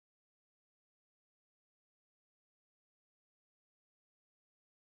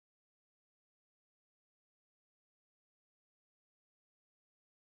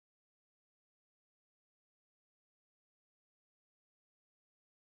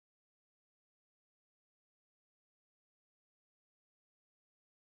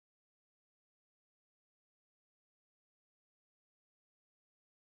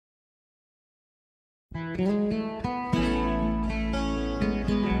Aloha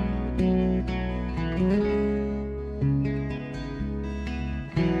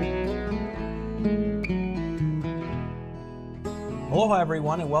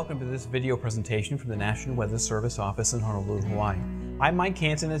everyone, and welcome to this video presentation from the National Weather Service office in Honolulu, Hawaii. I'm Mike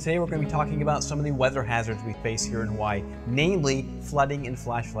Hansen, and today we're going to be talking about some of the weather hazards we face here in Hawaii, namely flooding and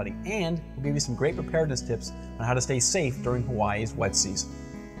flash flooding, and we'll give you some great preparedness tips on how to stay safe during Hawaii's wet season.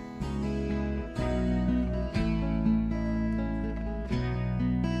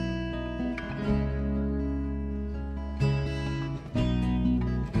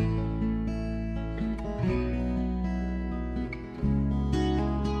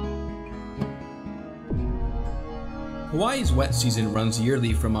 Hawaii's wet season runs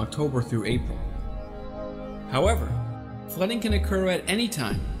yearly from October through April. However, flooding can occur at any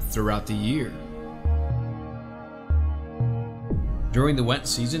time throughout the year. During the wet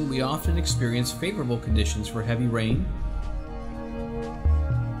season, we often experience favorable conditions for heavy rain,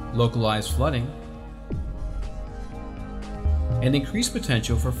 localized flooding, and increased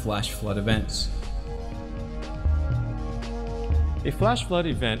potential for flash flood events. A flash flood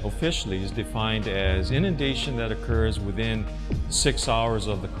event officially is defined as inundation that occurs within 6 hours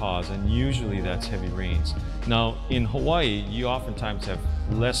of the cause, and usually that's heavy rains. Now, in Hawaii, you oftentimes have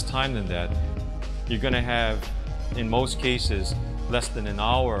less time than that. You're going to have, in most cases, less than an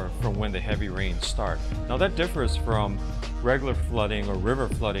hour from when the heavy rains start. Now, that differs from regular flooding or river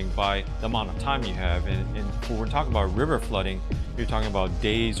flooding by the amount of time you have. And when we're talking about river flooding, you're talking about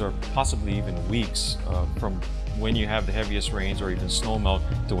days or possibly even weeks from when you have the heaviest rains or even snowmelt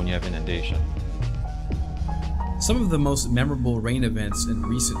to when you have inundation. Some of the most memorable rain events in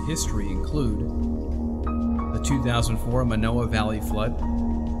recent history include the 2004 Manoa Valley flood,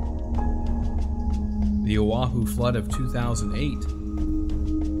 the Oahu flood of 2008,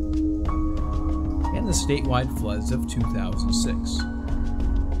 and the statewide floods of 2006.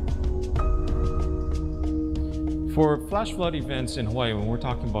 For flash flood events in Hawaii, when we're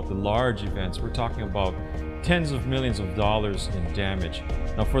talking about the large events, we're talking about tens of millions of dollars in damage.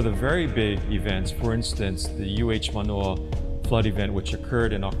 Now, for the very big events, for instance, the UH Manoa flood event, which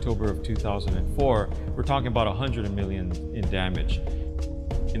occurred in October of 2004, we're talking about $100 million in damage.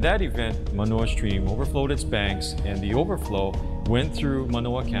 In that event, Manoa Stream overflowed its banks, and the overflow went through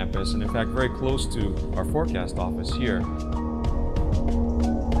Manoa campus, and in fact, very close to our forecast office here.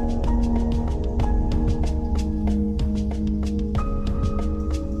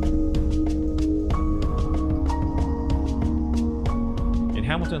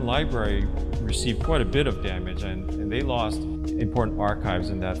 Hamilton Library received quite a bit of damage, and they lost important archives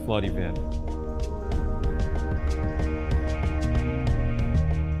in that flood event.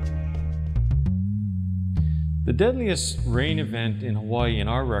 The deadliest rain event in Hawaii in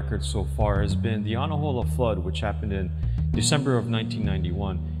our record so far has been the Honolulu flood, which happened in December of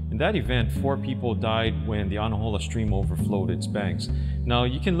 1991. In that event, 4 people died when the Honolulu stream overflowed its banks. Now,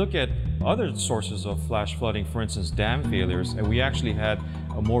 you can look at other sources of flash flooding, for instance, dam failures, and we actually had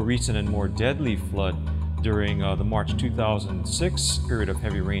a more recent and more deadly flood during the March 2006 period of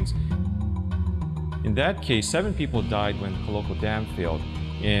heavy rains. In that case, 7 people died when Kaloko Dam failed,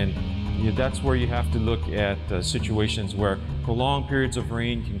 and that's where you have to look at situations where prolonged periods of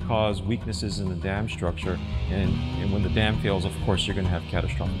rain can cause weaknesses in the dam structure, and when the dam fails, of course, you're going to have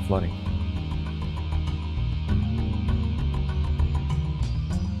catastrophic flooding.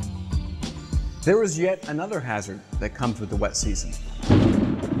 There is yet another hazard that comes with the wet season: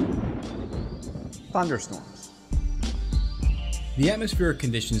 thunderstorms. The atmospheric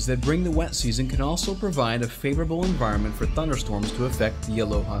conditions that bring the wet season can also provide a favorable environment for thunderstorms to affect the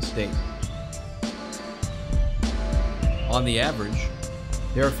Aloha State. On the average,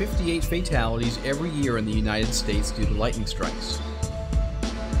 there are 58 fatalities every year in the United States due to lightning strikes.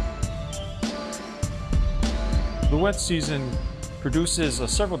 The wet season produces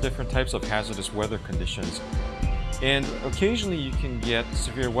several different types of hazardous weather conditions, and occasionally you can get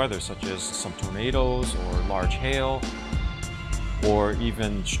severe weather such as some tornadoes or large hail, or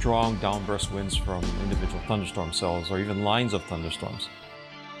even strong downburst winds from individual thunderstorm cells or even lines of thunderstorms.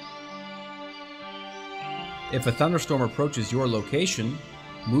 If a thunderstorm approaches your location,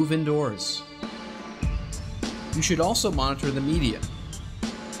 move indoors. You should also monitor the media,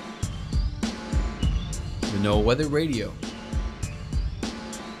 the NOAA weather radio,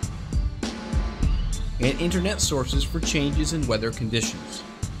 and internet sources for changes in weather conditions,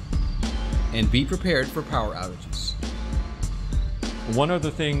 and be prepared for power outages. One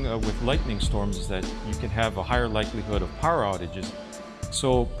other thing with lightning storms is that you can have a higher likelihood of power outages.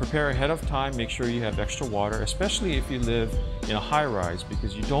 So prepare ahead of time, make sure you have extra water, especially if you live in a high-rise,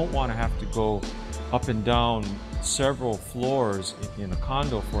 because you don't want to have to go up and down several floors in a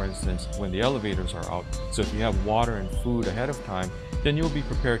condo, for instance, when the elevators are out. So if you have water and food ahead of time, then you'll be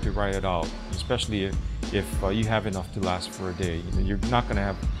prepared to ride it out, especially if you have enough to last for a day. You're not going to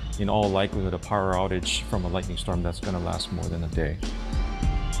have, in all likelihood, a power outage from a lightning storm that's going to last more than a day.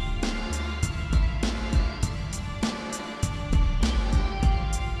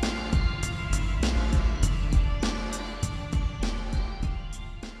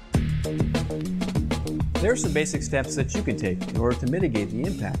 There are some basic steps that you can take in order to mitigate the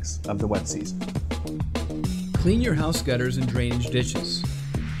impacts of the wet season. Clean your house gutters and drainage ditches.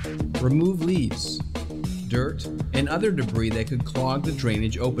 Remove leaves, dirt, and other debris that could clog the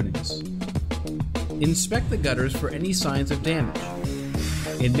drainage openings. Inspect the gutters for any signs of damage,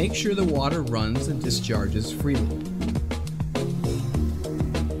 and make sure the water runs and discharges freely.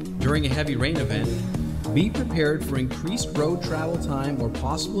 During a heavy rain event, be prepared for increased road travel time or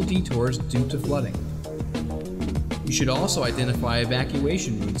possible detours due to flooding. You should also identify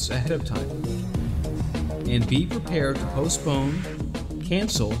evacuation routes ahead of time, and be prepared to postpone,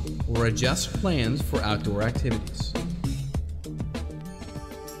 cancel, or adjust plans for outdoor activities.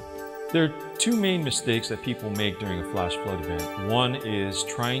 There are two main mistakes that people make during a flash flood event. One is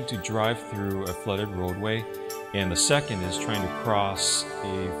trying to drive through a flooded roadway, and the second is trying to cross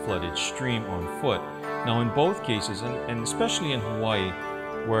a flooded stream on foot. Now in both cases, and especially in Hawaii,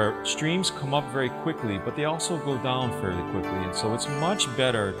 where streams come up very quickly, but they also go down fairly quickly. And so it's much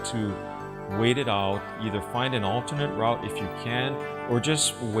better to wait it out, either find an alternate route if you can, or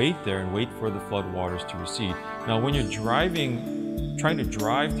just wait there and wait for the flood waters to recede. Now, when you're trying to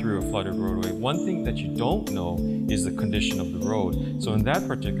drive through a flooded roadway, one thing that you don't know is the condition of the road. So in that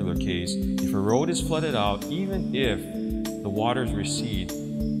particular case, if a road is flooded out, even if the waters recede,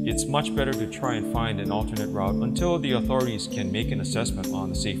 it's much better to try and find an alternate route until the authorities can make an assessment on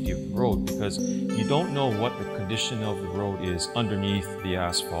the safety of the road, because you don't know what the condition of the road is underneath the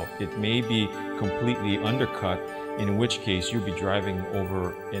asphalt. It may be completely undercut, in which case you'll be driving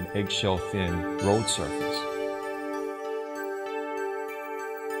over an eggshell thin road surface.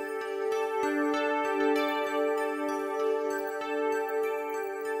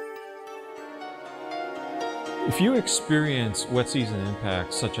 If you experience wet season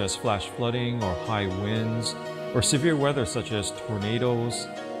impacts such as flash flooding or high winds, or severe weather such as tornadoes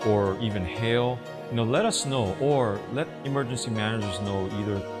or even hail, let us know, or let emergency managers know,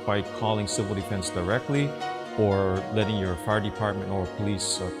 either by calling civil defense directly or letting your fire department or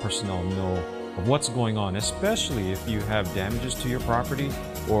police personnel know of what's going on, especially if you have damages to your property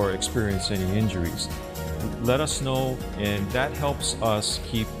or experience any injuries. Let us know, and that helps us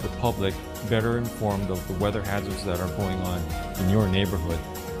keep the public better informed of the weather hazards that are going on in your neighborhood.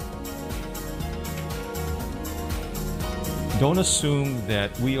 Don't assume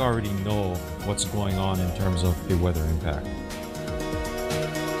that we already know what's going on in terms of a weather impact.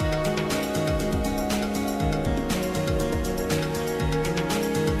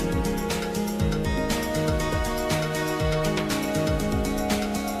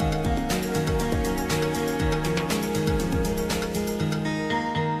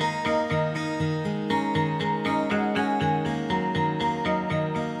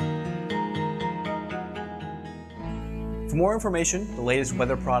 For more information, the latest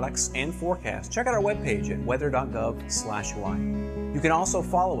weather products, and forecasts, check out our webpage at weather.gov/Hawaii. You can also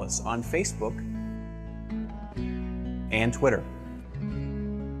follow us on Facebook and Twitter.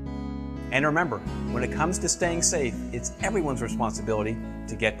 And remember, when it comes to staying safe, it's everyone's responsibility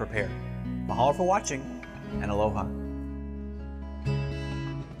to get prepared. Mahalo for watching, and aloha.